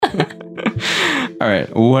All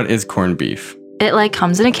right. What is corned beef? It like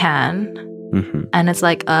comes in a can, and it's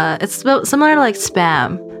like it's similar to like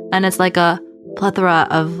Spam, and it's like a plethora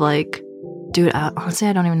of like, dude, honestly,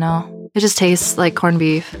 I don't even know. It just tastes like corned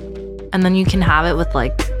beef, and then you can have it with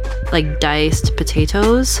like diced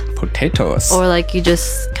potatoes. Potatoes. Or like you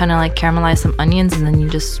just kind of like caramelize some onions, and then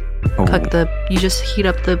you just you just heat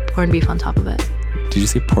up the corned beef on top of it. Did you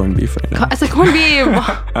say corned beef right now? I said corned beef.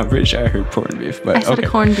 I'm pretty sure I heard corned beef, but I said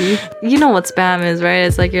corned beef. You know what Spam is, right?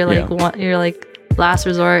 It's like you're like last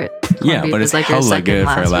resort. Yeah, but it's like hella good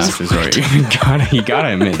for a last resort. You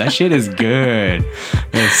gotta admit that shit is good.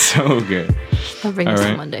 It's so good. I'll bring you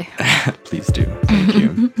some one day. Please do. Thank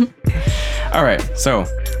you. All right, so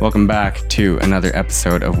welcome back to another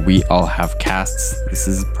episode of We All Have Casts. This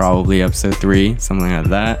is probably episode 3, something like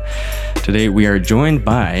that. Today we are joined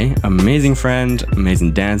by amazing friend,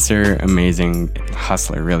 amazing dancer, amazing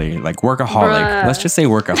hustler, really, like workaholic. Bruh. Let's just say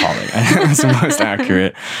workaholic. That's the most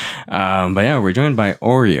accurate. But yeah, we're joined by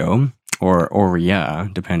Oreo. Or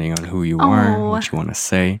Oria, depending on who you are, what you want to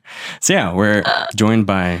say. So yeah, we're joined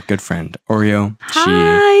by a good friend, Oreo.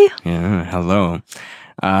 Hi. Hello.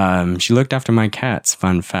 She looked after my cats,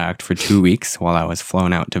 fun fact, for 2 weeks while I was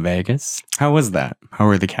flown out to Vegas. How was that? How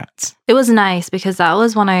were the cats? It was nice because that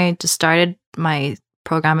was when I just started my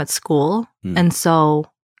program at school. And so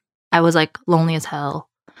I was like lonely as hell.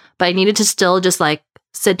 But I needed to still just like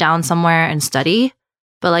sit down somewhere and study.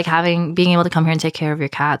 But like being able to come here and take care of your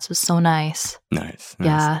cats was so nice. Nice.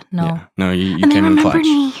 Yeah, no. Yeah. No, you and came they in remembered clutch.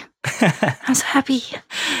 me. I'm so happy.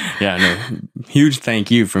 Yeah, no. Huge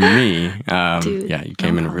thank you from me. Dude, yeah, you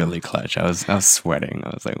came in really clutch. I was sweating. I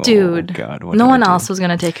was like, oh, dude, God, what no did one I do? else was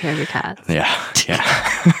gonna take care of your cats. Yeah.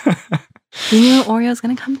 You knew Oreo's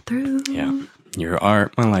gonna come through. Yeah. You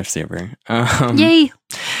are my lifesaver. Yay.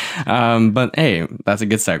 But hey, that's a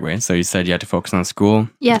good segue. So you said you had to focus on school.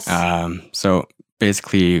 Yes. So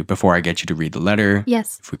basically, before I get you to read the letter,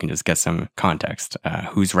 yes. If we can just get some context.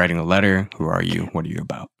 Who's writing the letter? Who are you? What are you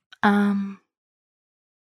about?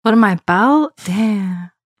 What am I about?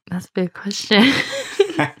 Damn, that's a big question.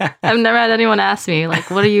 I've never had anyone ask me,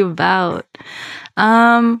 like, what are you about?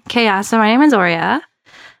 Okay, yeah, so my name is Oria.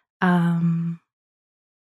 God,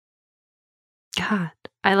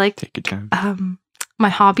 I like... Take your time. My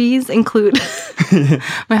hobbies include...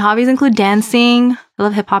 dancing. I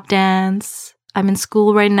love hip-hop dance. I'm in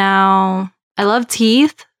school right now. I love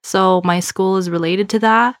teeth, so my school is related to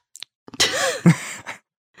that.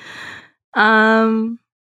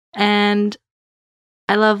 And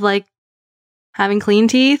I love like having clean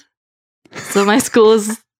teeth. So my school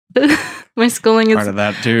is my schooling is part of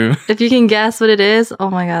that too. If you can guess what it is, oh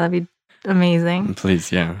my God, that'd be amazing. Please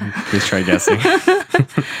try guessing.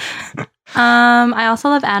 I also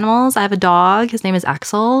love animals. I have a dog. His name is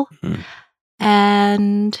Axel.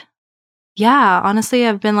 And yeah, honestly,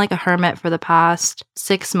 I've been like a hermit for the past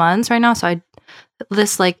 6 months right now. So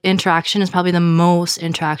this like interaction is probably the most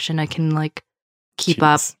interaction I can like keep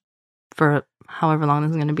up for however long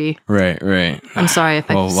this is going to be. Right. I'm sorry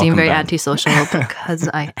if I seem very antisocial because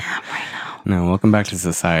I am right now. No, welcome back to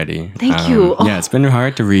society. Thank you. Yeah, it's been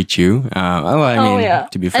hard to reach you. To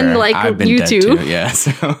be fair, and like I've been you dead too. Yeah,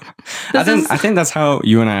 so I think that's how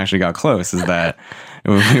you and I actually got close. Is that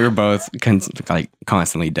we were both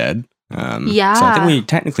constantly dead. Yeah. So I think we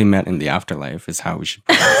technically met in the afterlife is how we should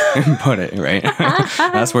put it, right?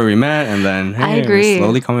 That's where we met, and then I agree. We're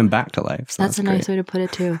slowly coming back to life. So that's a nice way to put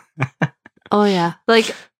it too. Oh yeah,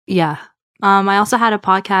 yeah. I also had a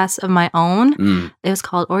podcast of my own. It was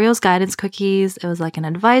called Oreo's Guidance Cookies. It was like an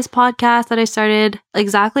advice podcast that I started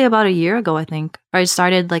exactly about a year ago, I think. Or I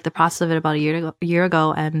started like the process of it about a year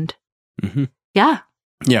ago, and yeah.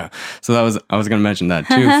 Yeah, so I was going to mention that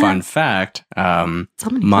too. Fun fact,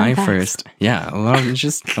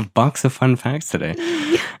 just a box of fun facts today.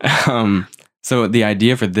 So the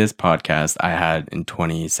idea for this podcast I had in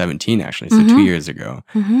 2017 actually, so 2 years ago,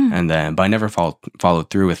 but I never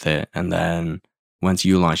followed through with it. And then once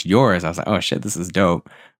you launched yours, I was like, oh shit, this is dope.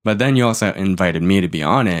 But then you also invited me to be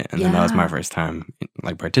on it, and then that was my first time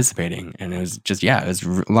like participating, and it was just it was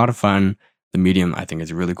a lot of fun. The medium, I think,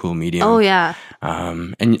 is a really cool medium. Oh, yeah.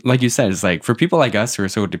 And like you said, it's like for people like us who are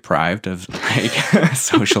so deprived of like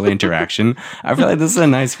social interaction, I feel like this is a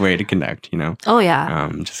nice way to connect, you know? Oh,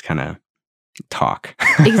 yeah. Just kind of talk.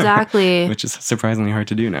 Exactly. Which is surprisingly hard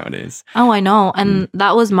to do nowadays. Oh, I know. And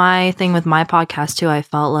that was my thing with my podcast, too. I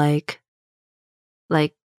felt like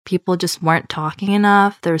people just weren't talking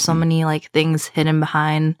enough. There were so many like things hidden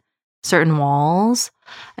behind certain walls.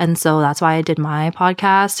 And so that's why I did my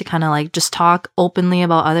podcast, to kind of like just talk openly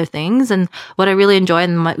about other things. And what I really enjoy,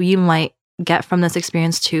 and what you might get from this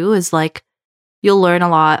experience too, is like you'll learn a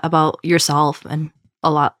lot about yourself and a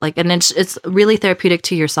lot like, and it's really therapeutic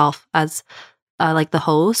to yourself as like the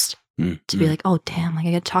host to be like, oh damn, like I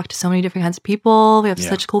get to talk to so many different kinds of people. We have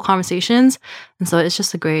such cool conversations, and so it's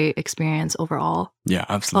just a great experience overall. Yeah,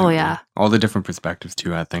 absolutely. Oh yeah, all the different perspectives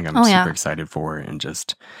too. I think I'm super excited for, and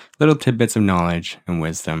just little tidbits of knowledge and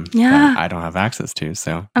wisdom that I don't have access to.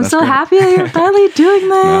 So I'm so happy that you're finally doing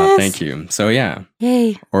this. No, thank you. So yeah,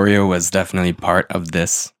 yay! Oreo was definitely part of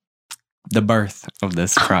the birth of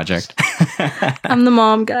this project. I'm the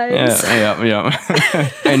mom, guys. Yeah.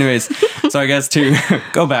 Anyways, so I guess to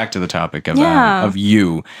go back to the topic of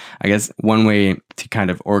you, I guess one way to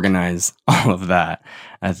kind of organize all of that,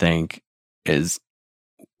 I think, is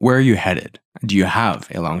where are you headed? Do you have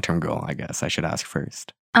a long-term goal? I guess I should ask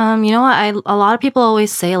first. You know what? A lot of people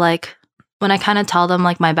always say, like, when I kind of tell them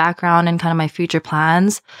like my background and kind of my future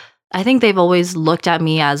plans, I think they've always looked at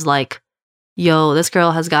me as like, yo, this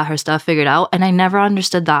girl has got her stuff figured out. And I never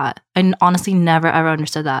understood that. I honestly never, ever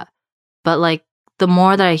understood that. But like, the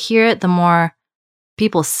more that I hear it, the more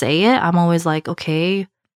people say it, I'm always like, okay,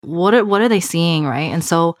 what are they seeing, right? And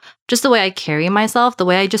so just the way I carry myself, the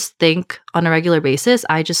way I just think on a regular basis,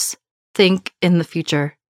 I just think in the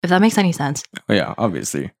future, if that makes any sense. Oh, yeah,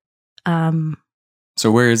 obviously.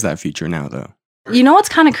 So where is that future now, though? You know what's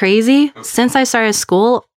kind of crazy? Since I started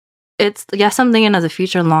school, it's, yes, I'm thinking as a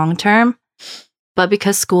future long term, but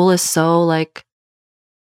because school is so like,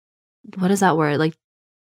 what is that word? Like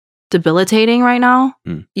debilitating right now.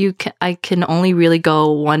 I can only really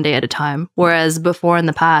go one day at a time. Whereas before in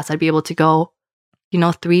the past, I'd be able to go,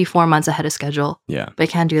 3-4 months ahead of schedule. Yeah. But I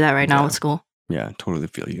can't do that right now with school. Yeah, totally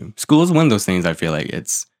feel you. School is one of those things I feel like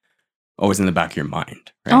it's always in the back of your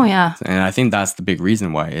mind. Right? Oh, yeah. And I think that's the big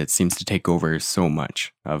reason why it seems to take over so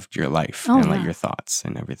much of your life and like your thoughts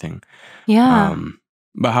and everything. Yeah.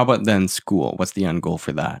 But how about then school? What's the end goal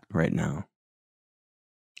for that right now?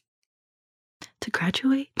 To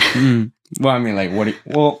graduate? Well, I mean, like,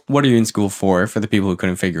 what are you in school for the people who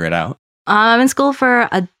couldn't figure it out? I'm in school for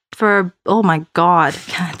oh my God,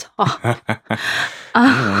 I can't talk.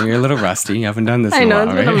 You're a little rusty. You haven't done this in a while,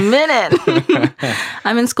 it's been a minute.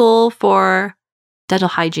 I'm in school for dental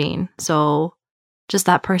hygiene. So just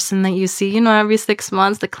that person that you see, every 6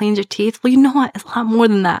 months that cleans your teeth. Well, you know what? It's a lot more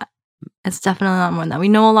than that. It's definitely a lot more than that. We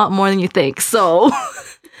know a lot more than you think. So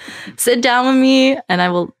sit down with me and I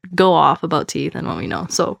will go off about teeth and what we know.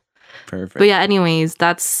 So perfect. But yeah, anyways,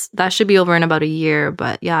 that should be over in about a year.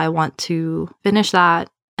 But yeah, I want to finish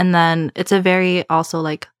that. And then it's a very also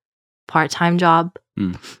like part-time job.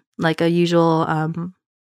 Like a usual,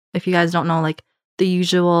 if you guys don't know, like the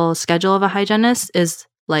usual schedule of a hygienist is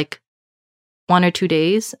like 1 or 2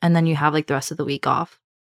 days. And then you have like the rest of the week off.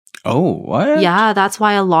 Oh, what? Yeah, that's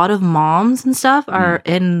why a lot of moms and stuff are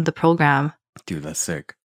in the program. Dude, that's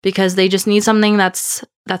sick. Because they just need something that's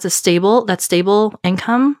stable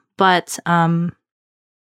income, but what's I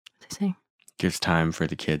saying? Gives time for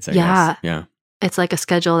the kids, I guess. Yeah. It's like a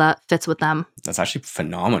schedule that fits with them. That's actually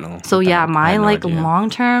phenomenal. So yeah, my like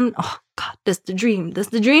long term, oh God, this is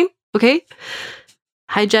the dream. Okay.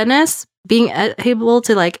 Hygienist, being able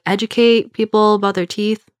to like educate people about their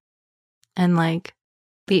teeth and like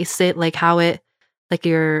like how it, like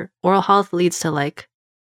your oral health leads to like,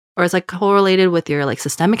 or it's like correlated with your like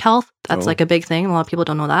systemic health. That's like a big thing. A lot of people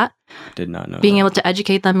don't know that. Did not know. Being able to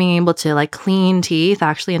educate them, being able to like clean teeth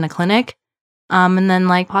actually in a clinic. And then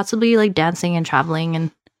like possibly like dancing and traveling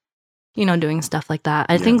and, doing stuff like that.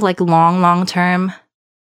 I think like long term,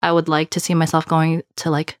 I would like to see myself going to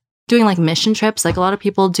like doing like mission trips. Like a lot of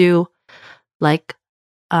people do like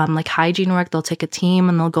hygiene work. They'll take a team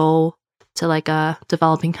and they'll go to like a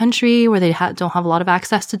developing country where they don't have a lot of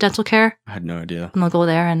access to dental care. I had no idea. And they'll go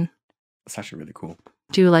there and it's actually really cool.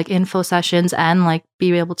 Do like info sessions and like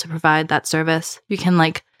be able to provide that service. You can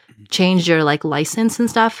like change your like license and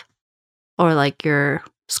stuff or like your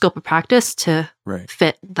scope of practice to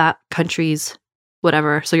fit that country's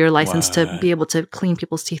whatever. So you're licensed to be able to clean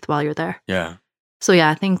people's teeth while you're there. Yeah. So yeah,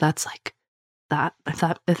 I think that's like that, if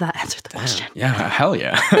that answered the question. Yeah, hell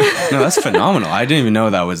yeah. No, that's phenomenal. I didn't even know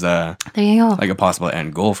that was there you go. Like a possible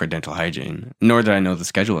end goal for dental hygiene. Nor did I know the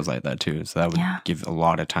schedule was like that too. So that would give a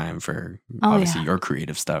lot of time for obviously your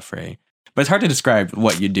creative stuff, right? But it's hard to describe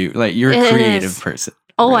what you do. Like you're a creative person.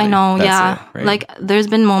 Oh, really. I know. That's it, right? Like there's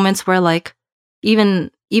been moments where like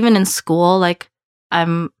even in school, like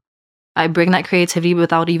I bring that creativity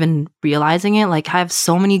without even realizing it. Like I have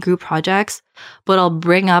so many group projects, but I'll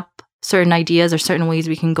bring up certain ideas or certain ways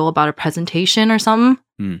we can go about a presentation or something.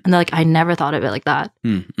 And they're like, I never thought of it like that.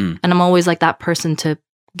 And I'm always like that person to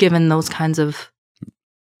given those kinds of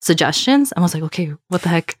suggestions. I was like, okay, what the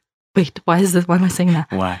heck? Wait, why am I saying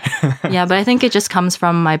that? Why? Yeah, but I think it just comes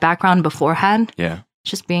from my background beforehand. Yeah.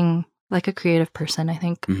 Just being like a creative person, I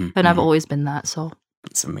think. Mm-hmm, and I've always been that, so.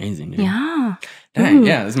 It's amazing, dude. Yeah. Dang,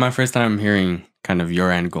 yeah, this is my first time hearing kind of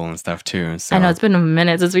your end goal and stuff too. So I know, it's been a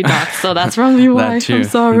minute since we talked, so that's probably why. that too. I'm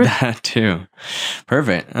sorry. That too.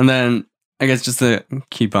 Perfect. And then I guess just to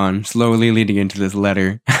keep on slowly leading into this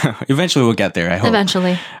letter, eventually we'll get there, I hope.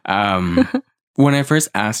 Eventually. When I first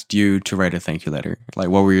asked you to write a thank you letter, like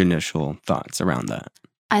what were your initial thoughts around that?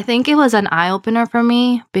 I think it was an eye-opener for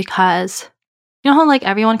me because, you know how like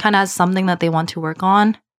everyone kind of has something that they want to work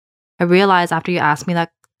on? I realized after you asked me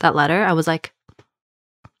that letter, I was like,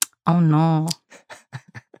 oh no.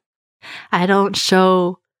 I don't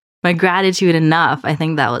show my gratitude enough. I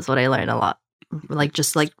think that was what I learned a lot. Like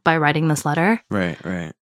just like by writing this letter. Right.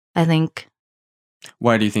 I think.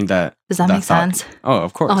 Why do you think that? Does that make sense? Oh,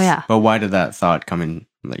 of course. Oh, yeah. But why did that thought come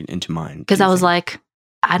into mind? Because I was like,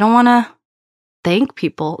 I don't want to thank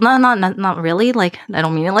people. No, not really. Like, I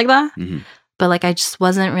don't mean it like that. Mm-hmm. But like, I just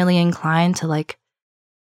wasn't really inclined to like,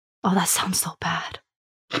 oh, that sounds so bad.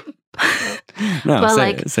 No,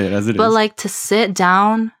 but say it as it is. But like to sit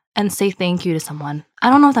down and say thank you to someone.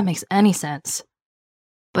 I don't know if that makes any sense.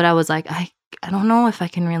 But I was like, I don't know if I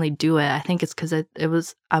can really do it. I think it's because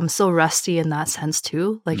I'm so rusty in that sense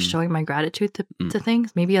too. Like showing my gratitude to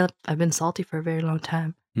things. Maybe I've been salty for a very long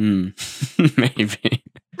time. Maybe.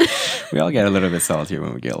 We all get a little bit saltier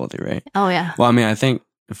when we get older, right? Oh yeah. Well, I mean, I think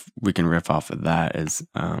if we can riff off of that is,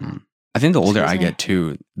 I think the older I get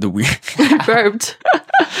too, the weird. Burped.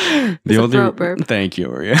 The older. Burp. Thank you,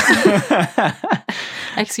 Oria.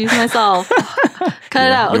 Excuse myself. Cut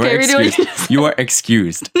it out. Okay, redoing it. You are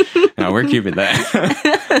excused. No, we're keeping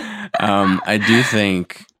that. I do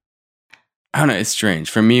think, I don't know, it's strange.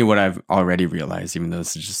 For me, what I've already realized, even though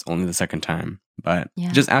this is just only the second time, but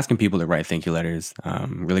just asking people to write thank you letters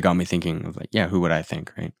really got me thinking of like, yeah, who would I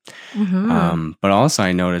thank, right? Mm-hmm. But also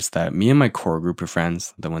I noticed that me and my core group of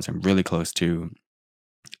friends, the ones I'm really close to,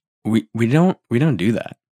 we don't do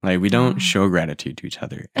that. Like we don't show gratitude to each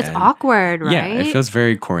other. It's awkward, right? Yeah, it feels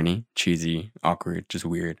very corny, cheesy, awkward, just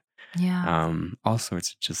weird. Yeah. All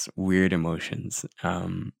sorts of just weird emotions.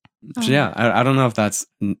 So yeah, I don't know if that's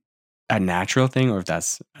a natural thing or if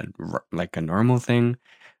that's like a normal thing.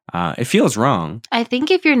 It feels wrong. I think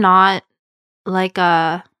if you're not like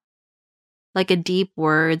a deep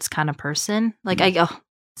words kind of person, like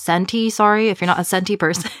Senti, sorry, if you're not a Senti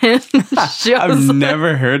person. I've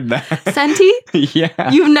never heard that. Senti? Yeah.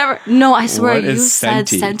 You've never, no, I swear What you've is said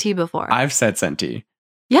Senti? Senti before. I've said Senti.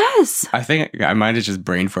 Yes. I think I might have just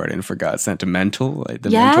brain farted and forgot sentimental, like the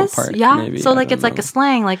mental part. Yeah. Maybe. So like it's like a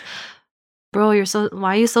slang, like, bro,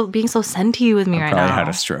 why are you being so Senti with me right now? I probably had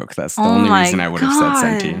a stroke. That's the only reason I would have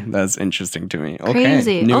said Senti. That's interesting to me. Okay.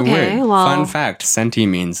 Crazy. New Okay, word. well. Fun fact, Senti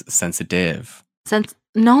means sensitive. Sentimental.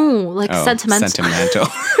 Sentimental.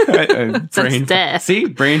 Sensitive. See?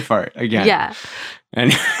 Brain fart again. Yeah.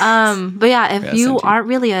 And but yeah, if you Senti. aren't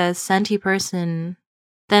really a Senti person,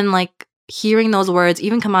 then like hearing those words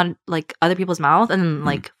even come out like other people's mouth and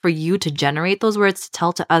like for you to generate those words to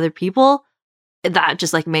tell to other people, that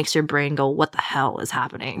just like makes your brain go, what the hell is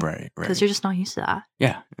happening? Right. Because you're just not used to that.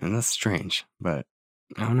 Yeah, and that's strange. But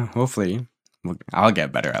I don't know. Hopefully, I'll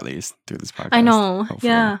get better at least through this podcast. I know. Hopefully.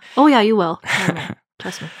 Yeah. Oh yeah, you will.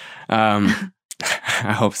 Trust me.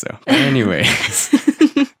 I hope so. But anyways,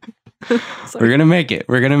 we're gonna make it.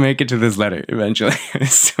 We're gonna make it to this letter eventually. I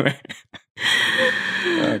swear.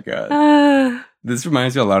 Oh god. This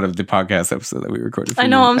reminds me a lot of the podcast episode that we recorded. I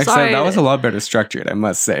know. I'm sorry. That was a lot better structured, I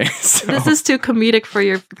must say. So. This is too comedic for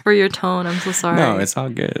your tone. I'm so sorry. No, it's all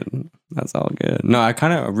good. That's all good. No, I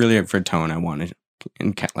kind of really for tone. I want to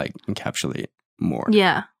encapsulate more.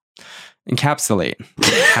 Yeah. Encapsulate.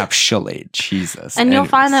 Jesus. And you'll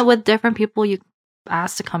find that with different people you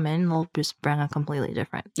ask to come in, they'll just bring a completely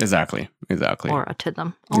different. Exactly. Aura to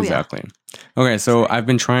them. Oh, exactly. Yeah. Okay, so I've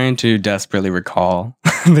been trying to desperately recall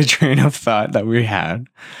the train of thought that we had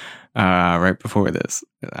right before this.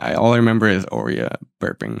 All I remember is Oria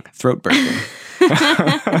burping, throat burping.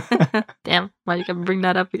 Damn, why you gotta bring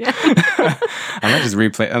that up again? I might just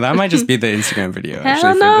replay. That might just be the Instagram video.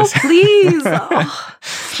 Hell no, please. Oh.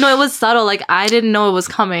 No, it was subtle. Like I didn't know it was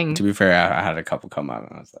coming. To be fair, I had a couple come out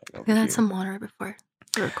and I was like, we had some water before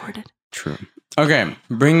we recorded. True. Okay,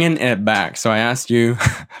 bringing it back. So I asked you,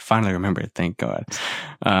 I finally remembered, thank God,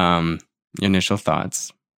 your initial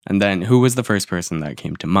thoughts. And then who was the first person that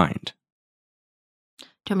came to mind? Do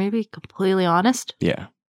you want me to be completely honest? Yeah.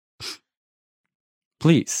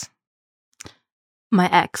 Please. My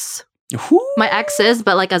ex. Who? My exes,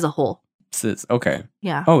 but like as a whole. Okay.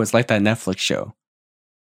 Yeah. Oh, it's like that Netflix show.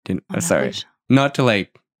 Sorry. Not to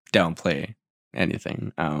like downplay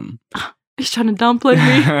anything. He's trying to downplay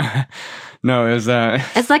me. No, it was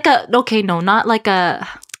It's like not like a.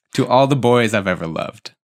 To All the Boys I've Ever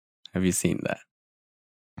Loved. Have you seen that?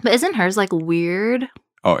 But isn't hers like weird?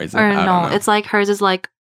 Oh, is it? Or I don't no, know. it's like hers is like,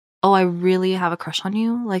 oh, I really have a crush on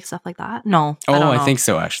you, like stuff like that. No. I think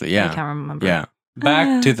so. Actually, yeah. I can't remember. Yeah.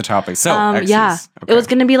 Back to the topic. So, exes. Yeah, Okay. it was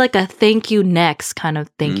gonna be like a thank you next kind of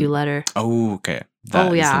thank you letter. Oh, okay.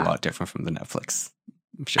 That is a lot different from the Netflix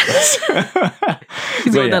shows.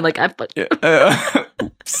 He's doing that like I put.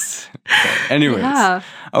 Oops. Okay. Anyways. Yeah.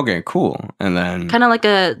 Okay. Cool. And then kind of like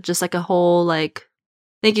a whole like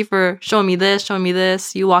thank you for showing me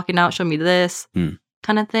this. You walking out, show me this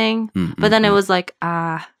kind of thing. But then it was like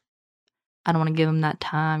I don't want to give him that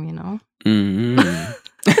time, you know.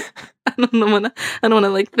 I don't want to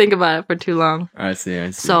like think about it for too long. I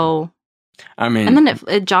see. So, I mean, and then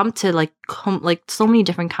it jumped to like so many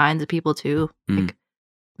different kinds of people too. Like,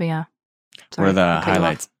 but yeah. Sorry, what are the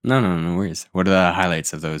highlights? No worries. What are the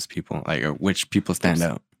highlights of those people? Like, which people stand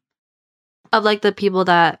out? Of like the people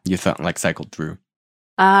that you thought like cycled through.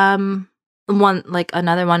 Another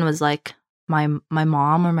one was like my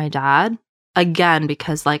mom or my dad. Again,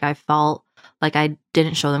 because like I felt like I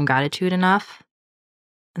didn't show them gratitude enough.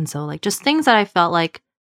 And so like just things that I felt like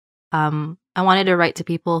I wanted to write to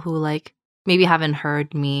people who like maybe haven't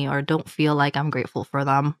heard me or don't feel like I'm grateful for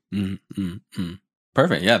them.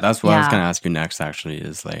 Perfect. Yeah, that's what I was going to ask you next actually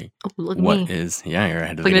is like you're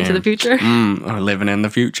ahead of the game. Into the future. Living in the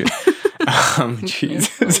future.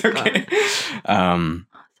 Jesus. Okay.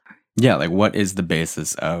 Yeah, like what is the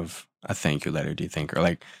basis of a thank you letter, do you think? Or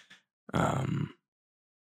like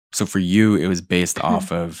so for you it was based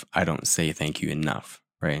off of I don't say thank you enough,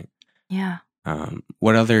 right? Yeah.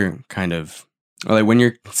 What other kind of like when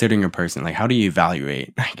you're considering a person, like how do you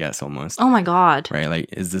evaluate, I guess almost? Oh my God. Right? Like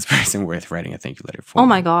is this person worth writing a thank you letter for? Oh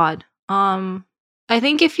my God. I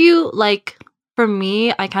think if you like for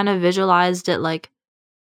me, I kind of visualized it like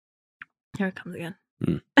here it comes again.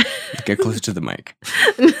 Get closer to the mic.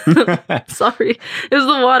 Sorry. It was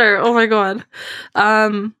the water. Oh my God.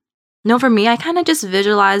 No, for me, I kind of just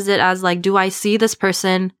visualized it as like, do I see this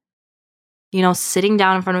person, you know, sitting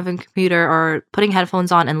down in front of a computer or putting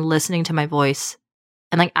headphones on and listening to my voice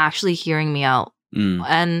and like actually hearing me out?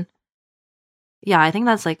 And yeah, I think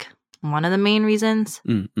that's like one of the main reasons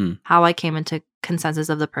how I came into consensus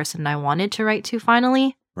of the person I wanted to write to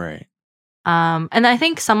finally. Right. And I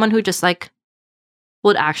think someone who just like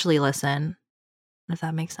would actually listen, if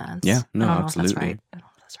that makes sense. Yeah, no, I don't know absolutely. If that's right. I don't know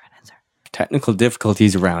if that's the right answer. Technical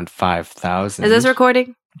difficulties around 5,000. Is this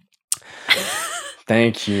recording?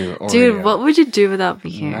 Thank you, Oreo. Dude, what would you do without me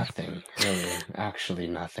here? Nothing. Really. Actually,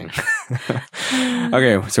 nothing.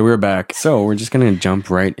 Okay, so we're back. So we're just going to jump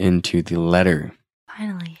right into the letter.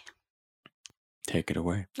 Finally. Take it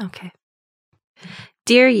away. Okay.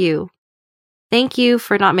 Dear you, thank you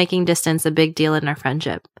for not making distance a big deal in our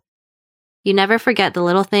friendship. You never forget the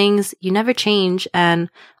little things, you never change, and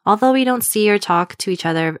although we don't see or talk to each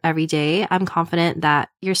other every day, I'm confident that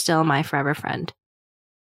you're still my forever friend.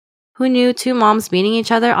 Who knew two moms meeting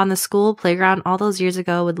each other on the school playground all those years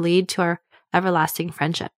ago would lead to our everlasting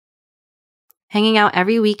friendship? Hanging out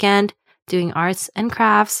every weekend, doing arts and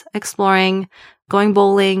crafts, exploring, going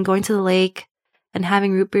bowling, going to the lake, and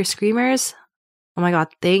having root beer screamers? Oh my God,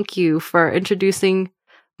 thank you for introducing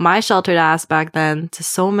my sheltered ass back then to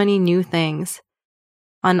so many new things.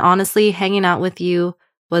 And honestly, hanging out with you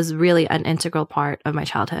was really an integral part of my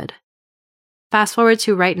childhood. Fast forward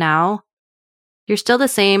to right now, you're still the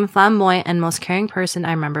same flamboyant and most caring person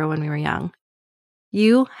I remember when we were young.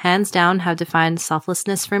 You, hands down, have defined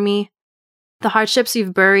selflessness for me. The hardships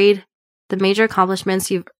you've buried, the major accomplishments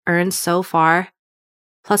you've earned so far,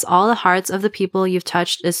 plus all the hearts of the people you've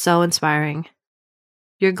touched is so inspiring.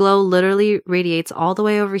 Your glow literally radiates all the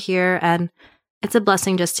way over here, and it's a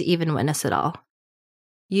blessing just to even witness it all.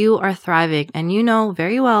 You are thriving, and you know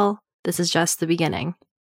very well this is just the beginning.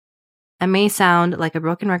 I may sound like a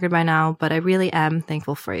broken record by now, but I really am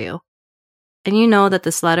thankful for you. And you know that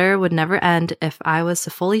this letter would never end if I was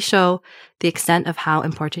to fully show the extent of how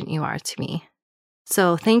important you are to me.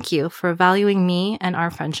 So thank you for valuing me and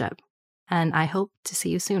our friendship, and I hope to see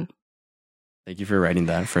you soon. Thank you for writing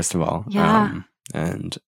that, first of all. Yeah.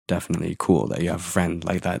 And definitely cool that you have a friend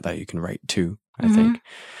like that you can write to, I think.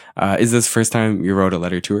 Is this the first time you wrote a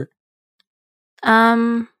letter to her?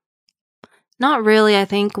 Not really. I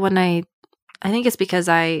think it's because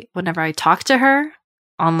whenever I talk to her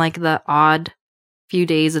on like the odd few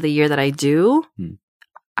days of the year that I do,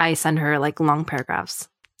 I send her like long paragraphs.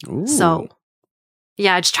 Ooh. So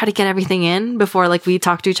yeah, I just try to get everything in before like we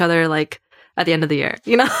talk to each other like at the end of the year,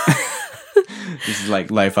 you know? This is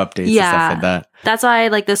like life updates and stuff like that. That's why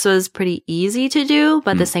like this was pretty easy to do,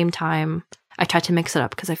 but at the same time, I tried to mix it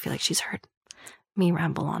up because I feel like she's heard me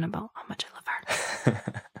ramble on about how much I love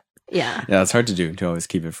her. Yeah. Yeah, it's hard to do, to always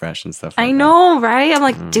keep it fresh and stuff like I know, right? I'm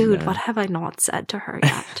like, dude, what have I not said to her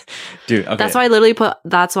yet? Dude, okay. That's why I literally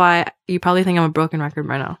that's why you probably think I'm a broken record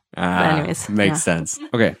right now. But anyways. Makes sense.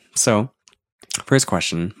 Okay, so first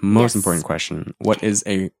question, most important question. What is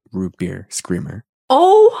a root beer screamer?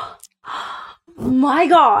 Oh my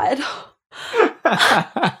God.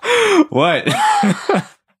 What?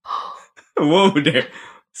 Whoa there.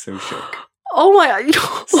 So shook. Oh my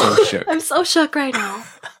God. So shook. I'm so shook right now.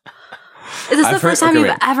 Is this the first time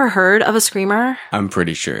you've ever heard of a screamer? I'm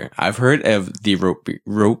pretty sure. I've heard of the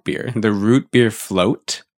root beer, the root beer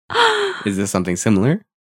float. Is this something similar?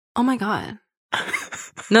 Oh my God.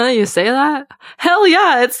 Now that you say that, hell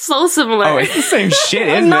yeah, it's so similar. Oh, it's the same shit,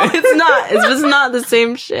 isn't no, it? No, it's not. It's just not the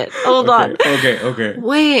same shit. Hold on. Okay.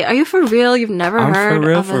 Wait, are you for real? You've never heard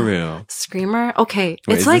of for real. Screamer? Okay,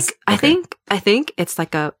 Wait, it's like I think it's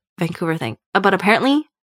like a Vancouver thing, but apparently,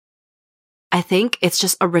 I think it's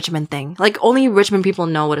just a Richmond thing. Like only Richmond people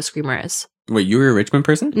know what a screamer is. Wait, you were a Richmond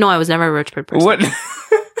person? No, I was never a Richmond person. What?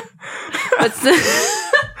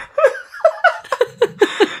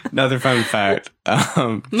 Another fun fact.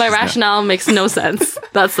 My rationale makes no sense.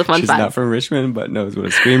 That's the fun fact. She's not from Richmond, but knows what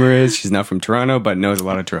a screamer is. She's not from Toronto, but knows a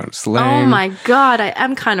lot of Toronto slang. Oh my God, I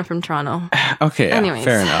am kind of from Toronto. Okay, anyways.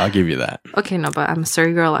 Fair enough. I'll give you that. Okay, no, but I'm a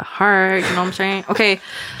Surrey girl at heart. You know what I'm saying? Okay.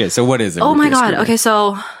 Okay, so what is it? Oh my God. Screamer? Okay,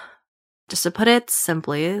 so just to put it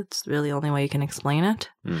simply, it's really the only way you can explain it.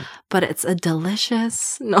 But it's a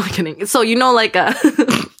delicious... No, I'm kidding. So you know like a...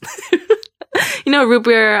 root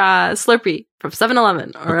beer Slurpee from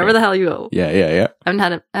 7-Eleven or wherever the hell you go. Yeah. I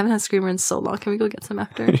haven't had Screamer in so long. Can we go get some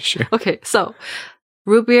after? Sure. Okay, so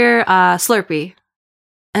root beer Slurpee,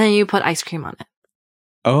 and then you put ice cream on it.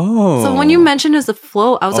 Oh. So when you mentioned as a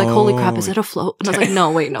float, I was like, holy crap, is it a float? And I was like,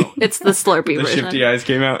 no, wait, no. It's the Slurpee the version. shifty eyes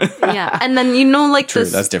came out. Yeah. And then like True,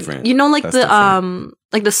 that's different. Like that's different.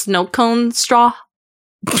 Like the snow cone straw.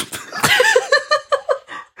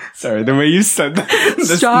 Sorry, the way you said that.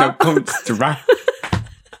 The snow cone straw.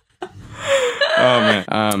 Oh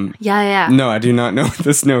man. Yeah. No, I do not know what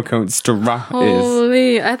the snow cone straw is.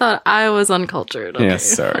 Holy, I thought I was uncultured. Okay. Yes,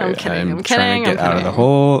 sorry. I'm kidding. I'm trying to get out of the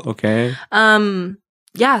hole. Okay.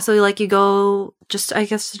 Yeah. So like you go just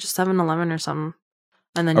 7-Eleven or something,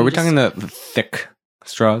 and then are we talking the thick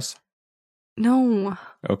straws? No.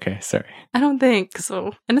 Okay, sorry. I don't think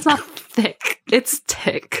so. And it's not thick. It's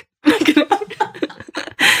thick.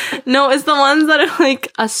 No, it's the ones that are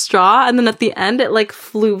like a straw, and then at the end it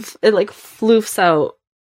floofs out.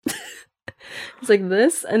 It's like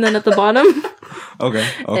this, and then at the bottom.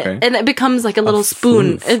 Okay. And it becomes like a little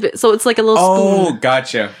spoon. So it's like a little spoon. Oh,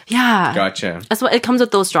 gotcha. Yeah. Gotcha. That's what it comes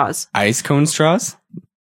with those straws. Ice cone straws?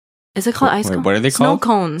 Is it called ice cone? What are they called?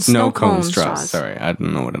 Snow cone straws. Sorry, I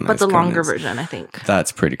don't know what an ice cone is. But the longer version, I think.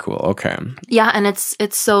 That's pretty cool. Okay. Yeah, and it's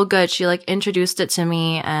so good. She like introduced it to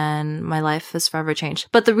me, and my life has forever changed.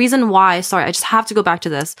 But the reason why, sorry, I just have to go back to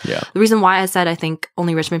this. Yeah. The reason why I said I think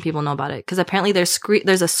only Richmond people know about it, because apparently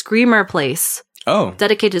there's a Screamer place. Oh.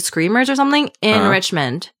 Dedicated to Screamers or something in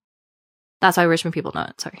Richmond. That's why Richmond people know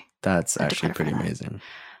it. Sorry. That's actually pretty amazing.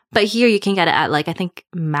 But here you can get it at like I think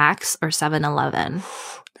Max or 7-Eleven.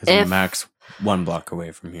 There's a Max 1 block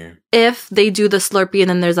away from here. If they do the Slurpee, and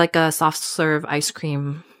then there's like a soft serve ice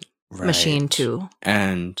cream machine too.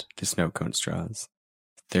 And the snow cone straws.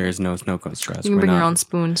 There is no snow cone straws. You can bring your own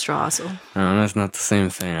spoon straw. So that's not the same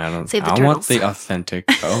thing. I want the authentic.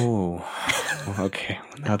 Oh, okay.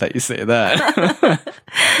 Now that you say that.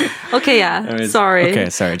 Okay, yeah. Sorry. Okay,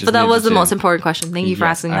 sorry. But that was the most important question. Thank you for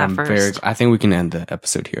asking that first. I think we can end the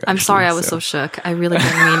episode here. I'm sorry I was so shook. I really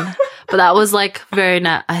didn't mean. But that was like very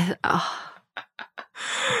net.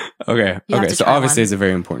 Okay. So obviously it's a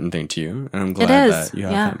very important thing to you, and I'm glad that you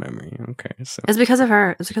have that memory. Okay. So it's because of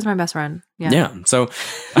her. It's because of my best friend. Yeah. Yeah. So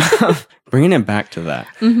bringing it back to that,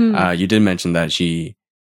 you did mention that she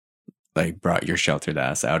like brought your sheltered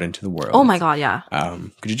ass out into the world. Oh my God, yeah.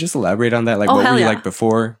 Could you just elaborate on that? Like, what were you like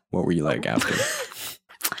before? What were you like after?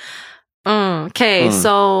 Okay,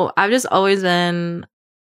 so I've just always been.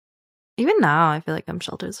 Even now, I feel like I'm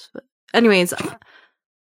sheltered. But anyways,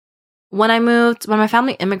 when my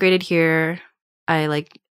family immigrated here, I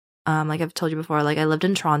like I've told you before, like I lived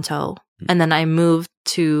in Toronto, and then I moved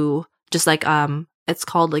to just like it's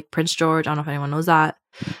called like Prince George. I don't know if anyone knows that.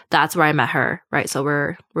 That's where I met her, right? So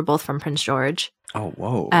we're both from Prince George. Oh,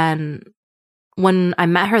 whoa! And when I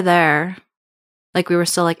met her there, Like we were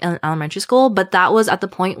still like in elementary school, but that was at the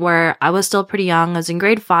point where I was still pretty young. I was in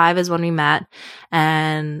grade 5 is when we met,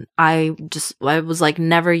 and I was like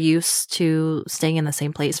never used to staying in the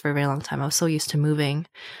same place for a very long time. I was so used to moving,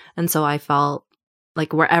 and so I felt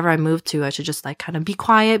like wherever I moved to, I should just like kind of be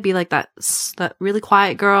quiet, be like that really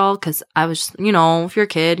quiet girl, because I was just, you know, if you're a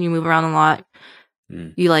kid and you move around a lot,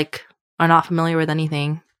 you like are not familiar with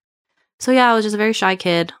anything. So yeah, I was just a very shy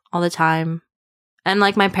kid all the time. And,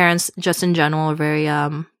 like, my parents, just in general, are very,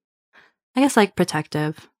 I guess, like,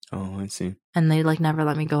 protective. Oh, I see. And they, like, never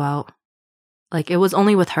let me go out. Like, it was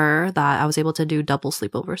only with her that I was able to do double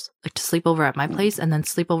sleepovers. Like, to sleep over at my place and then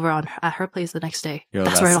sleep over at her place the next day.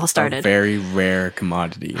 That's where it all started. A very rare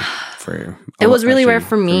commodity for... It was really rare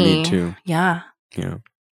for me. Too. Yeah. Yeah.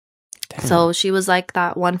 Damn. So, she was, like,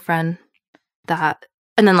 that one friend that...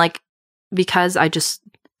 And then, like, because I just...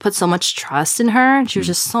 put so much trust in her, and she was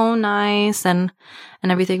just so nice and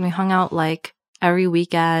everything. We hung out like every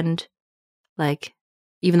weekend, like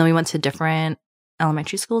even though we went to different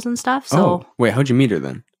elementary schools and stuff. So wait, how'd you meet her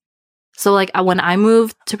then? So like when I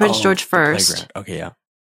moved to Prince George first, okay, yeah,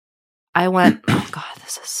 I went. Oh God,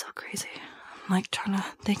 this is so crazy. I'm like trying to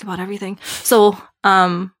think about everything. So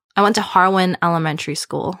I went to Harwin Elementary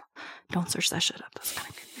School. Don't search that shit up. That's kind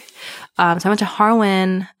of creepy. So I went to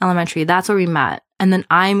Harwin Elementary. That's where we met. And then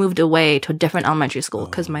I moved away to a different elementary school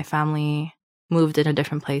because my family moved in a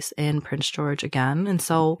different place in Prince George again. And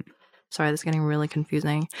so, sorry, this is getting really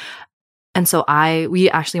confusing. And so we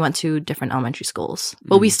actually went to different elementary schools,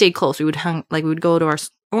 but we stayed close. We would go to our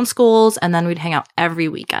own schools, and then we'd hang out every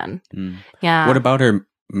weekend. Yeah. What about her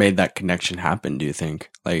made that connection happen, do you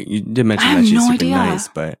think? Like, you did mention that she's super nice,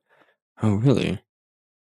 but oh, really?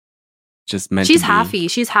 Just meant she's halfy.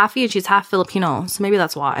 She's halfy and she's half Filipino, so maybe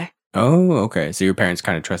that's why. Oh, okay. So your parents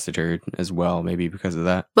kind of trusted her as well, maybe because of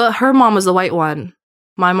that. But her mom was the white one.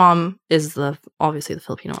 My mom is obviously the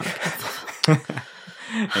Filipino one.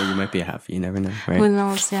 Hey, you might be a half. You never know, right? Who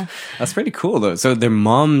knows? Yeah. That's pretty cool, though. So their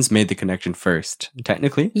moms made the connection first,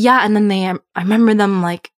 technically. Yeah, and then I remember them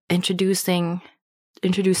like introducing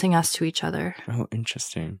us to each other. Oh,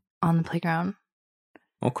 interesting. On the playground.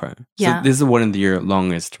 Okay. Yeah. So this is one of your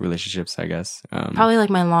longest relationships, I guess. Probably like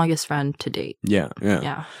my longest friend to date. Yeah.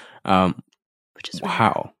 Which is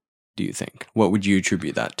how do you think? What would you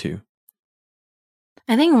attribute that to?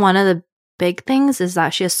 I think one of the big things is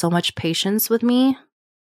that she has so much patience with me.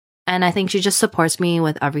 And I think she just supports me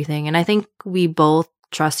with everything. And I think we both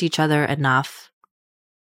trust each other enough.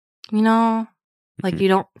 You know? Like you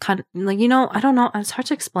don't kind of like, you know, I don't know. It's hard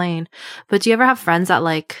to explain. But do you ever have friends that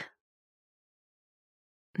like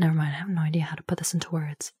never mind, I have no idea how to put this into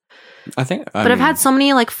words. I've had so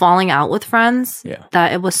many like falling out with friends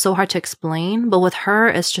that it was so hard to explain. But with her,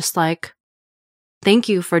 it's just like, thank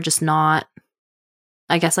you for just not,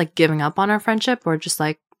 I guess, like giving up on our friendship or just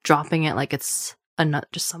like dropping it like it's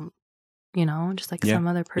just some, you know, just like some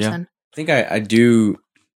other person. I think I do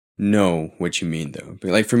know what you mean though.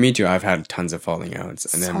 But like for me too, I've had tons of falling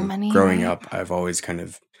outs. And then growing up, I've always kind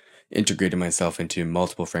of integrated myself into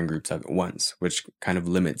multiple friend groups at once, which kind of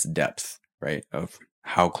limits depth, right, of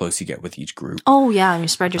how close you get with each group. Oh yeah, and you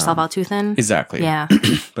spread yourself out too thin. Exactly. Yeah.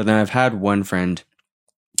 But then I've had one friend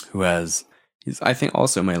he's I think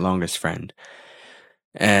also my longest friend,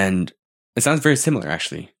 and it sounds very similar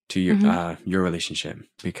actually to your relationship,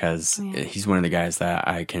 because he's one of the guys that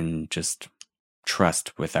I can just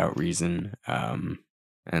trust without reason.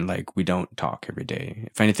 And like we don't talk every day.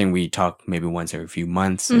 If anything, we talk maybe once every few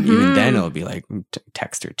months, and even then it'll be like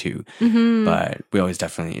text or two. But we always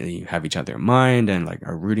definitely have each other in mind and like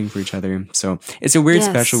are rooting for each other. So it's a weird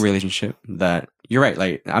special relationship that you're right.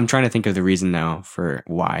 Like I'm trying to think of the reason now for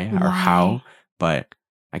why or how, but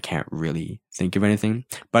I can't really think of anything.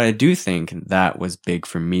 But I do think that was big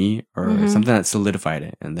for me, or something that solidified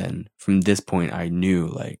it. And then from this point, I knew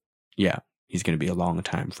like, yeah, he's going to be a long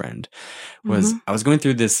time friend. I was going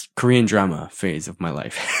through this Korean drama phase of my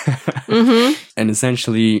life. And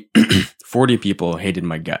essentially 40 people hated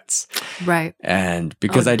my guts. Right. And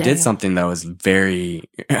because I did something that was very,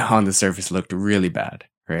 on the surface, looked really bad.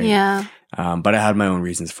 Right. Yeah. But I had my own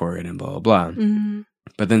reasons for it and blah, blah, blah.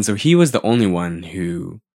 But then, so he was the only one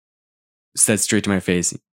who said straight to my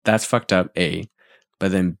face, that's fucked up, A.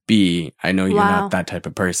 But then B, I know you're not that type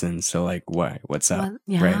of person. So like, what's up?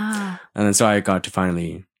 Right. And then so I got to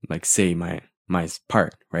finally like say my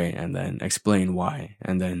part, right? And then explain why.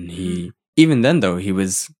 And then even then though,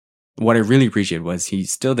 what I really appreciated was he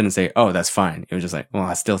still didn't say, oh, that's fine. It was just like, well,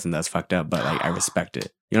 I still think that's fucked up, but like, I respect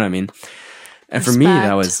it. You know what I mean? And for me,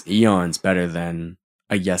 that was eons better than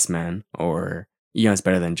a yes man, or eons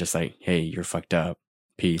better than just like, hey, you're fucked up.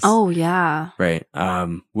 piece. Oh, yeah. Right.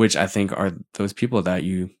 Which I think are those people that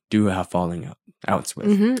you do have falling outs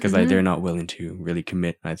with, because they're not willing to really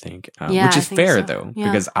commit, I think. Which is fair, though,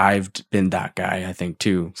 because I've been that guy, I think,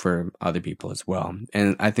 too, for other people as well.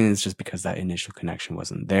 And I think it's just because that initial connection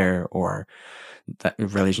wasn't there, or that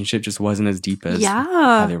relationship just wasn't as deep as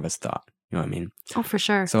either of us thought. You know what I mean? Oh, for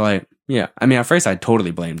sure. So, like, yeah. I mean, at first, I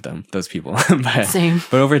totally blamed them, those people. Same.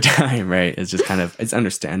 But over time, right, it's just kind of, it's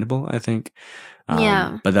understandable, I think.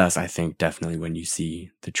 But that's, I think, definitely when you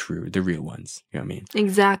see the real ones. You know what I mean?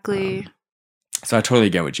 Exactly. So I totally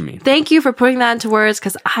get what you mean. Thank you for putting that into words,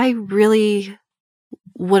 because I really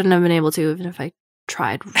wouldn't have been able to, even if I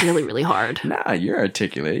tried really, really hard. Nah, you're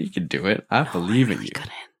articulate. You can do it. I believe in you.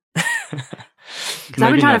 Couldn't. Because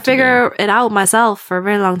I've been trying to figure it out myself for a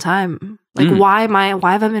very long time. Like, why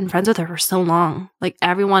have I been friends with her for so long? Like,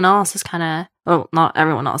 everyone else is kind of, well, not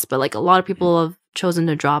everyone else, but like a lot of people have chosen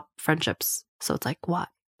to drop friendships. So it's like, what?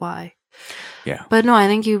 Why? Yeah. But no, I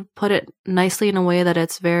think you put it nicely in a way that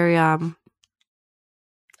it's very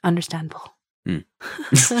understandable.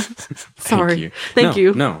 Sorry. Thank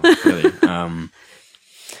you. No, really.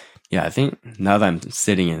 Yeah, I think now that I'm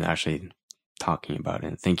sitting and actually talking about it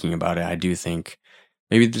and thinking about it, I do think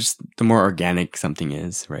maybe just the more organic something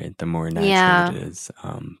is, right? The more natural it is.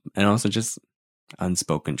 And also just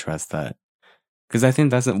unspoken trust that, because I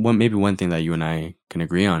think that's maybe one thing that you and I can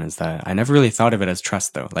agree on is that I never really thought of it as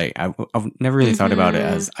trust, though. Like, I've never really thought about it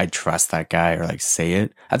as I trust that guy or like say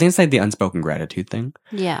it. I think it's like the unspoken gratitude thing.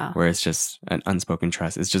 Yeah. Where it's just an unspoken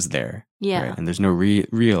trust. It's just there. Yeah. Right? And there's no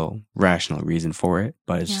real rational reason for it,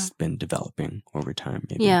 but it's just been developing over time,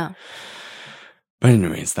 maybe. Yeah. But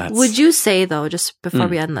anyways, that's... Would you say, though, just before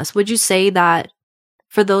we end this, would you say that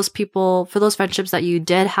for those people, for those friendships that you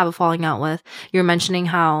did have a falling out with, you're mentioning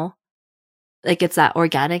how, like, it's that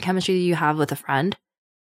organic chemistry that you have with a friend.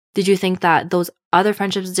 Did you think that those other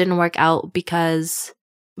friendships didn't work out because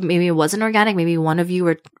maybe it wasn't organic? Maybe one of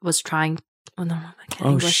you was trying... Oh, no, I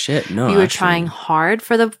can't English. Shit, no. You were trying hard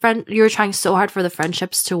for you were trying so hard for the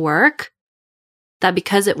friendships to work that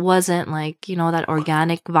because it wasn't like, you know, that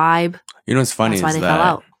organic vibe. You know what's funny is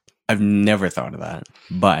that I've never thought of that.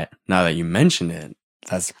 But now that you mention it,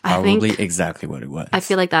 that's probably exactly what it was. I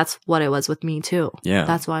feel like that's what it was with me too. Yeah.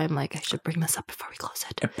 That's why I'm like, I should bring this up before we close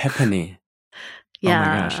it. Epiphany. Yeah. Oh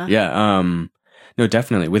my gosh. Yeah. No,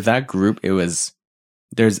 definitely. With that group,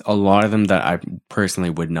 there's a lot of them that I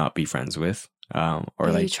personally would not be friends with.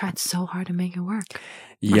 You tried so hard to make it work.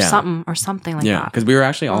 Yeah. Or something like that. Yeah. Because we were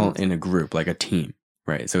actually all in a group, like a team,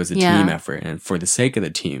 right? So it's a team effort. And for the sake of the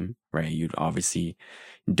team, right, you'd obviously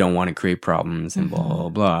don't want to create problems and blah, blah,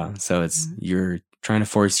 blah. So you're trying to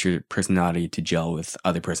force your personality to gel with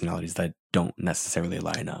other personalities that don't necessarily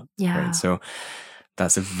line up. Yeah. Right? So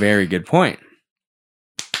that's a very good point.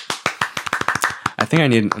 I think I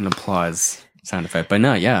need an applause sound effect, but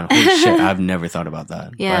no, yeah, holy shit, I've never thought about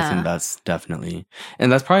that. Yeah. But I think that's definitely,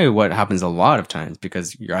 and that's probably what happens a lot of times,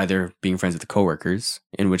 because you're either being friends with the coworkers,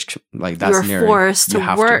 in which, like, that you're scenario, forced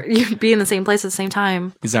to work, you be in the same place at the same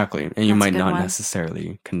time. Exactly, and you might not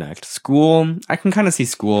necessarily connect. School, I can kind of see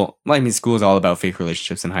school. Well, I mean, school is all about fake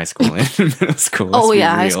relationships in high school and middle school. Oh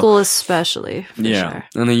yeah, high school especially. Yeah,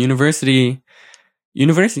 and the university,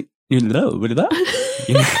 university,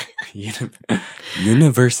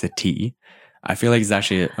 I feel like it's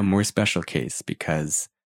actually a more special case, because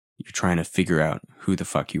you're trying to figure out who the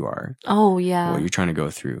fuck you are. Oh, yeah. What you're trying to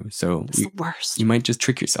go through. So it's the worst. You might just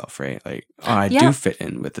trick yourself, right? Like, oh, I do fit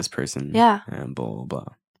in with this person. Yeah. And blah, blah, blah.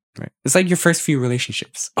 Right. It's like your first few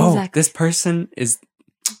relationships. Exactly. Oh, this person is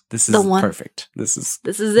the one. Perfect. This is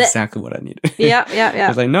it. Exactly what I needed. Yeah.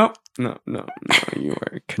 It's like, no, you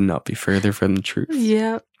could not be further from the truth.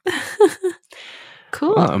 Yeah.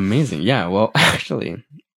 Cool. Oh, amazing. Yeah. Well, actually,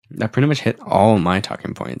 that pretty much hit all my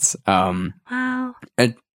talking points. Wow.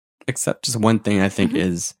 Except just one thing I think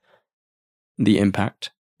is the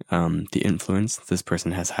impact, the influence this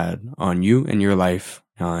person has had on you and your life,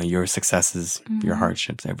 your successes, your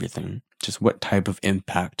hardships, everything. Just what type of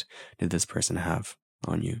impact did this person have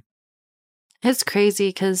on you? It's crazy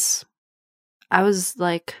because I was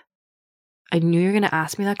like, I knew you were going to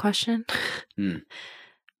ask me that question,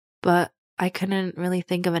 but I couldn't really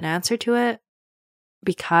think of an answer to it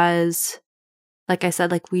because, like I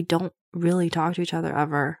said, like, we don't really talk to each other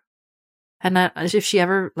ever. And if she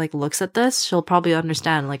ever like looks at this, she'll probably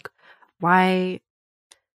understand like why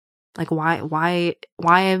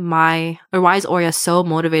am I, or why is Oria so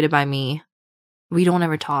motivated by me? We don't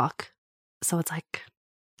ever talk. So it's like,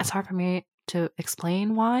 it's hard for me to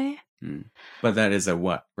explain why. But that is a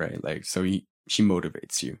what, right? Like, so she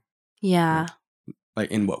motivates you. Yeah. Like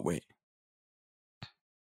in what way?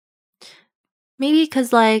 Maybe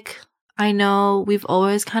because, like, I know we've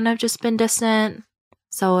always kind of just been distant.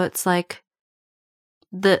 So it's like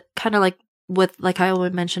the kind of like with, like I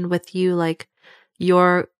always mentioned with you, like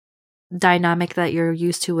your dynamic that you're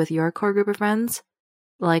used to with your core group of friends,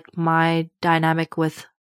 like my dynamic with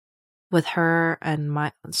her and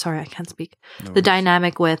my, sorry, I can't speak. No The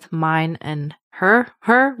dynamic with mine and her,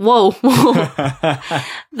 whoa.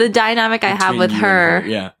 The dynamic I have Between with you and her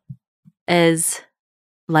yeah. is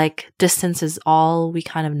like distance is all we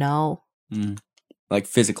kind of know. Like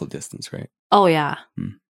physical distance, right? Oh yeah.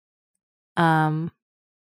 And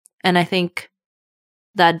I think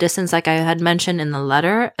that distance, like I had mentioned in the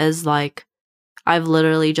letter, is like I've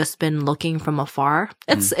literally just been looking from afar.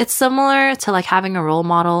 It's similar to like having a role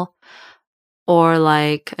model, or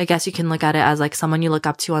like I guess you can look at it as like someone you look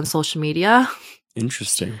up to on social media.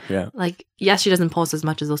 Interesting. Yeah. Like, yes, she doesn't post as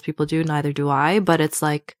much as those people do, neither do I, but it's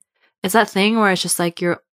like it's that thing where it's just like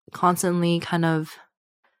you're constantly kind of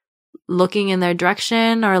looking in their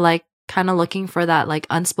direction, or like kind of looking for that like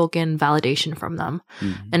unspoken validation from them.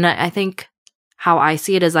 And I think how I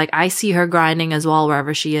see it is like I see her grinding as well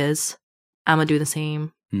wherever she is. I'm gonna do the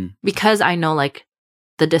same because I know like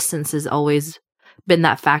the distance has always been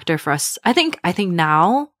that factor for us. I think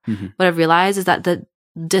now what I've realized is that the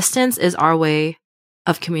distance is our way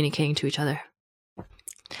of communicating to each other.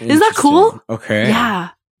 Is that cool? Okay. Yeah.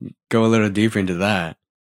 Go a little deeper into that.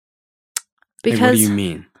 Because like, what do you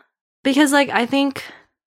mean? Because like I think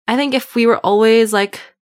if we were always like,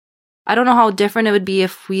 I don't know how different it would be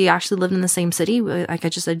if we actually lived in the same city. Like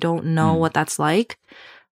I don't know what that's like.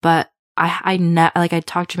 But I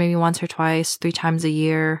talk to her maybe once or twice, 3 times a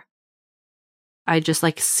year. I just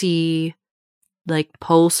like see like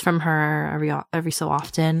posts from her every so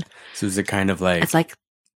often. So is it kind of like it's like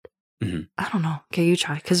I don't know. Okay, you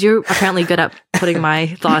try because you're apparently good at putting my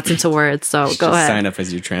thoughts into words. So go ahead. Sign up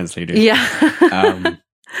as your translator. Yeah.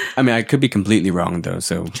 I mean, I could be completely wrong though,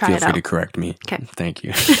 so feel free to correct me. Okay. Thank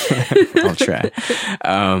you. I'll try.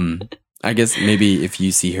 I guess maybe if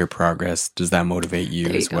you see her progress, does that motivate you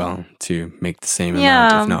as well to make the same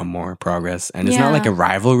amount, if not more, progress? And it's not like a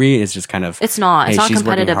rivalry. It's just kind of it's not. It's not she's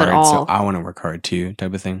competitive working hard, at all. So I want to work hard too,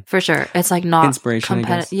 type of thing. For sure, it's like not inspiration.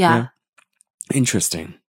 Competitive. Yeah.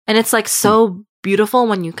 Interesting. And it's like so beautiful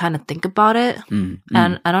when you kind of think about it. And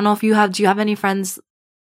I don't know if do you have any friends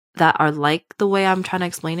that are like the way I'm trying to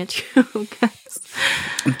explain it to you?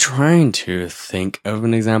 I'm trying to think of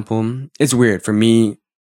an example. It's weird for me.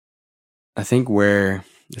 I think where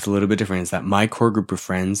it's a little bit different is that my core group of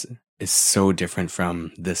friends is so different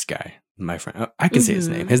from this guy, my friend. I can say his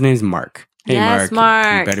name. His name's Mark. Hey, yes,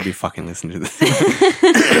 Mark. You better be fucking listening to this.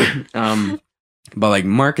 But like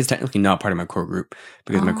Mark is technically not part of my core group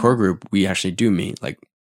because my core group, we actually do meet like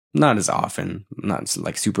not as often, not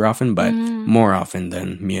like super often, but more often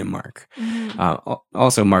than me and Mark.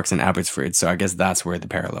 Also, Mark's in Abbotsford, so I guess that's where the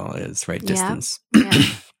parallel is, right? Distance. Yeah.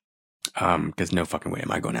 Because no fucking way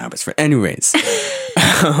am I going to Abbotsford. Anyways,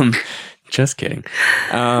 just kidding.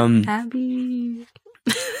 Abby.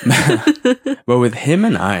 But with him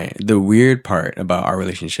and I, the weird part about our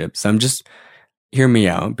relationship, so I'm just hear me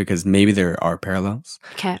out because maybe there are parallels.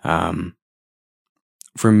 Okay.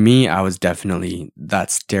 For me, I was definitely that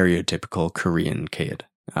stereotypical Korean kid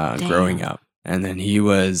growing up. And then he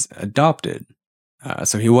was adopted.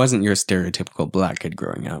 So he wasn't your stereotypical black kid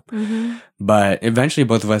growing up. But eventually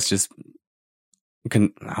both of us just,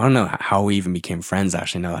 I don't know how we even became friends,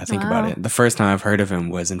 actually, now that I think about it. The first time I've heard of him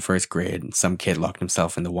was in first grade. Some kid locked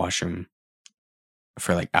himself in the washroom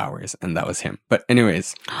for like hours, and that was him. But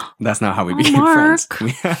anyways, that's not how we became friends.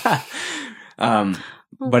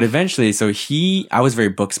 But eventually, so I was very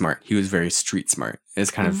book smart. He was very street smart.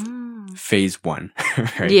 It's kind of phase 1,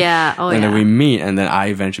 right? Yeah. And then we meet, and then I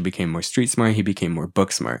eventually became more street smart. He became more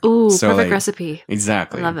book smart. Ooh, so perfect recipe.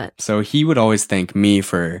 Exactly. Love it. So he would always thank me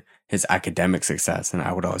for his academic success, and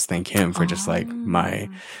I would always thank him for just like my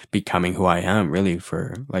becoming who I am, really,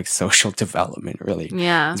 for like social development, really.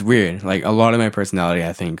 Yeah. It's weird. Like a lot of my personality,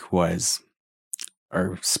 I think, was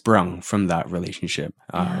or sprung from that relationship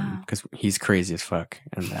because he's crazy as fuck,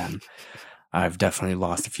 and then I've definitely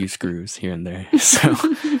lost a few screws here and there, so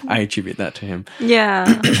I attribute that to him.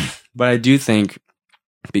 Yeah. But I do think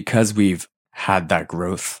because we've had that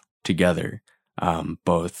growth together,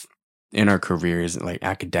 both in our careers, like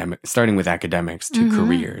starting with academics to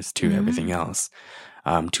careers to everything else,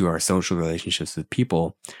 to our social relationships with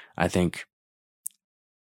people, I think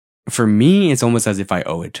for me, it's almost as if I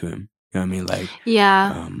owe it to him. You know what I mean? Like,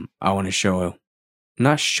 I want to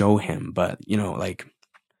not show him, but, you know, like,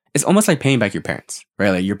 it's almost like paying back your parents, right?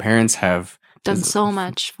 Like, your parents have done so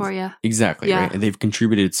much for you. Exactly, right? And they've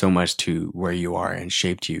contributed so much to where you are and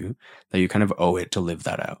shaped you that you kind of owe it to live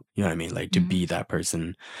that out. You know what I mean? Like to be that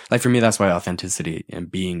person. Like for me, that's why authenticity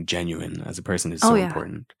and being genuine as a person is so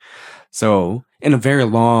important. So in a very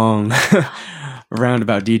long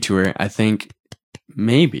roundabout detour, I think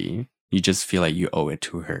maybe you just feel like you owe it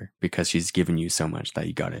to her because she's given you so much that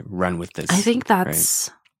you got to run with this. I think that's,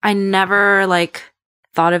 right? I never like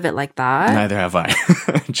thought of it like that. Neither have I.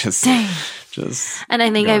 just and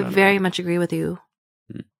I think I very much agree with you.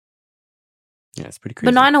 Yeah, it's pretty crazy.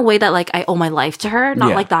 But not in a way that like I owe my life to her,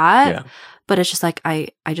 not like that. Yeah. But it's just like I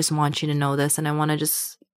just want you to know this, and I want to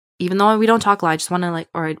just, even though we don't talk a lot, I just want to like,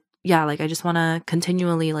 or like I just want to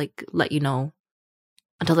continually like let you know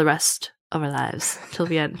until the rest of our lives, till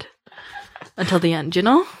the end, you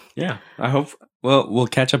know? Yeah, I hope. Well, we'll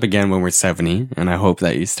catch up again when we're 70, and I hope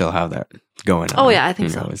that you still have that going on. Oh yeah, I think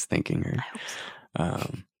so. I was thinking, I hope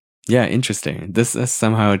so. Yeah, interesting. This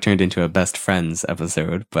somehow turned into a best friends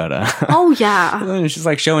episode, but oh yeah, it's just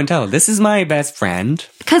like show and tell. This is my best friend.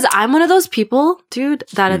 Because I'm one of those people, dude,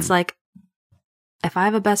 that it's like, if I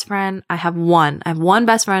have a best friend, I have one. I have one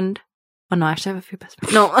best friend. Oh no, actually I have a few best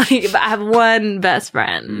friends. No, but I have one best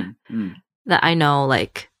friend that I know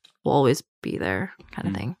like will always be there, kind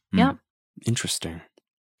of thing. Yeah. Interesting.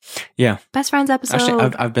 Yeah. Best friends episode.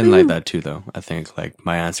 Actually, I've been like that too, though. I think like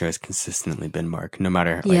my answer has consistently been Mark, no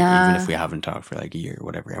matter like even if we haven't talked for like a year or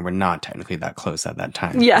whatever, and we're not technically that close at that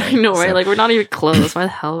time. Yeah, right? I know, right? So, like we're not even close. Why the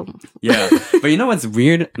hell? Yeah, but you know what's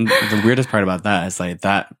weird? The weirdest part about that is like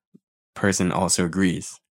that person also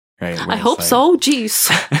agrees, right? I hope like, so. Jeez.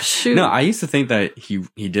 Shoot. No, I used to think that he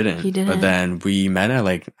didn't. He didn't. But then we met at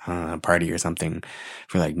like a party or something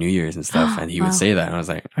for like New Year's and stuff, and he would say that, and I was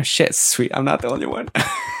like, oh shit, sweet, I'm not the only one.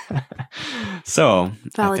 So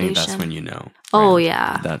validation. I think that's when you know. Oh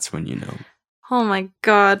yeah, that's when you know. Oh my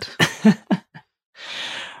god.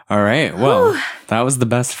 All right, well, that was the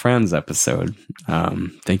best friends episode.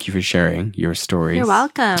 Thank you for sharing your stories. You're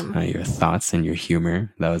welcome. Your thoughts and your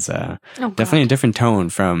humor. That was definitely a different tone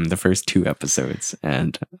from the first 2 episodes,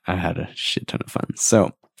 and I had a shit ton of fun.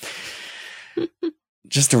 So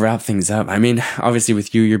just to wrap things up, I mean, obviously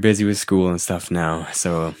with you, you're busy with school and stuff now,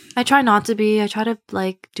 so... I try not to be. I try to,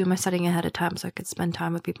 like, do my studying ahead of time so I could spend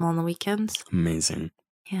time with people on the weekends. Amazing.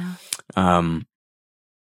 Yeah.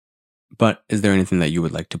 But is there anything that you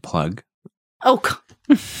would like to plug? Oh,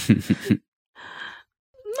 not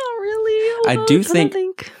really. I do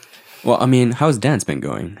think... Well, I mean, how's dance been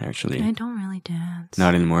going, actually? I don't really dance.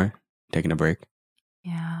 Not anymore? Taking a break?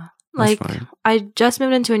 Yeah. Like, I just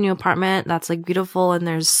moved into a new apartment that's, like, beautiful, and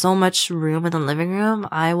there's so much room in the living room.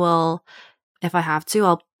 I will, if I have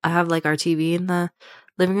to, I have, like, our TV in the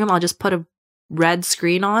living room. I'll just put a red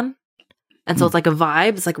screen on, and so it's, like, a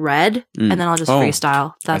vibe. It's, like, red, and then I'll just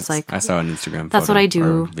freestyle. That's, like... I saw an Instagram That's what I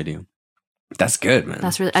do. Video. That's good, man.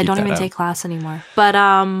 That's really... I don't even take class anymore. But,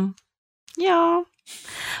 yeah.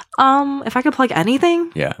 If I could plug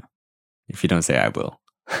anything... Yeah. If you don't say, I will.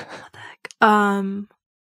 What the heck?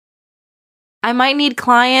 I might need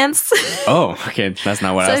clients. Oh, okay. That's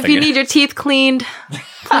not what I was thinking. So if you need your teeth cleaned,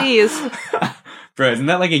 please. Bro, isn't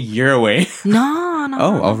that like a year away? No.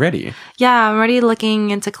 Oh, already? Yeah, I'm already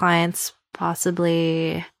looking into clients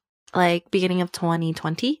possibly like beginning of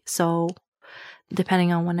 2020. So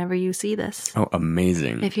depending on whenever you see this. Oh,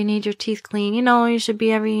 amazing. If you need your teeth clean, you should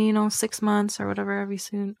be every, 6 months or whatever,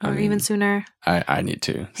 even sooner. I need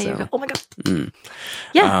to. Hey, you go. Oh my God.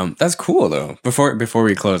 Yeah. That's cool though. Before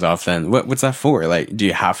we close off then, what's that for? Like, do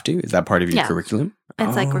you have to? Is that part of your curriculum?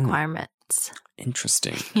 It's like requirements.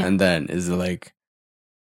 Interesting. Yeah. And then is it like,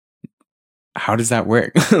 how does that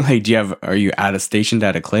work? Like, are you stationed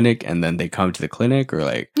at a clinic and then they come to the clinic or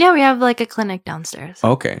like? Yeah, we have like a clinic downstairs.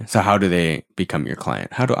 Okay. So how do they become your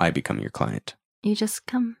client? How do I become your client? You just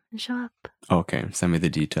come and show up. Okay. Send me the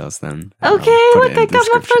details then. Okay. Look, I got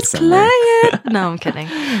my first client. No, I'm kidding.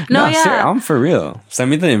 No, yeah. Sir, I'm for real.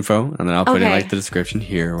 Send me the info and then I'll put in like the description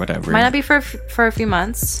here or whatever. Might not be for a few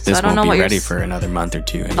months. So this I don't know won't what be ready for another month or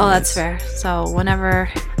 2 anyways. Oh, that's fair. So whenever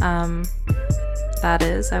that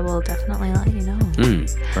is, I will definitely let you know.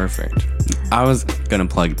 Perfect. I was gonna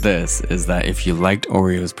plug this is that if you liked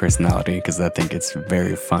Oreo's personality, because I think it's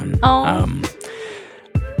very fun.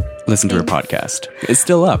 Listen to her podcast. It's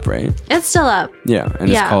still up, right? It's still up. Yeah, and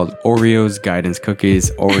it's called Oreo's Guidance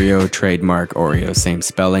Cookies. Oreo trademark Oreo, same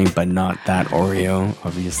spelling, but not that Oreo,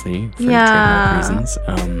 obviously, for trademark reasons.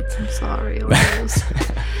 I'm sorry, Oreos.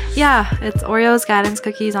 Yeah, it's Oreo's Guidance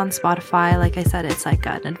Cookies on Spotify. Like I said, it's like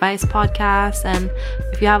an advice podcast, and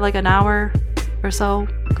if you have like an hour or so,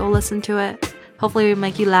 go listen to it. Hopefully, we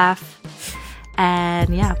make you laugh.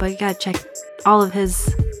 And yeah, but you gotta check all of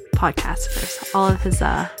his podcast first. All of his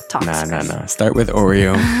talks. Nah. Start with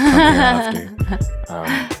Oreo. Come here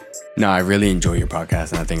after. No, I really enjoy your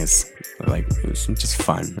podcast, and I think it's just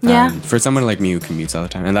fun. Yeah. For someone like me who commutes all the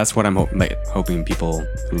time, and that's what I'm hoping people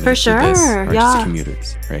who For listen to this are yeah. just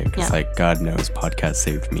commuters, right? Because God knows, podcast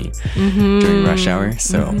saved me during rush hour.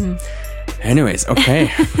 So, anyways,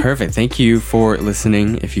 okay, perfect. Thank you for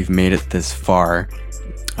listening. If you've made it this far,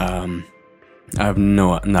 I have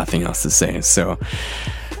nothing else to say. So,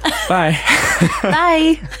 bye.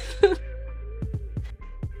 Bye.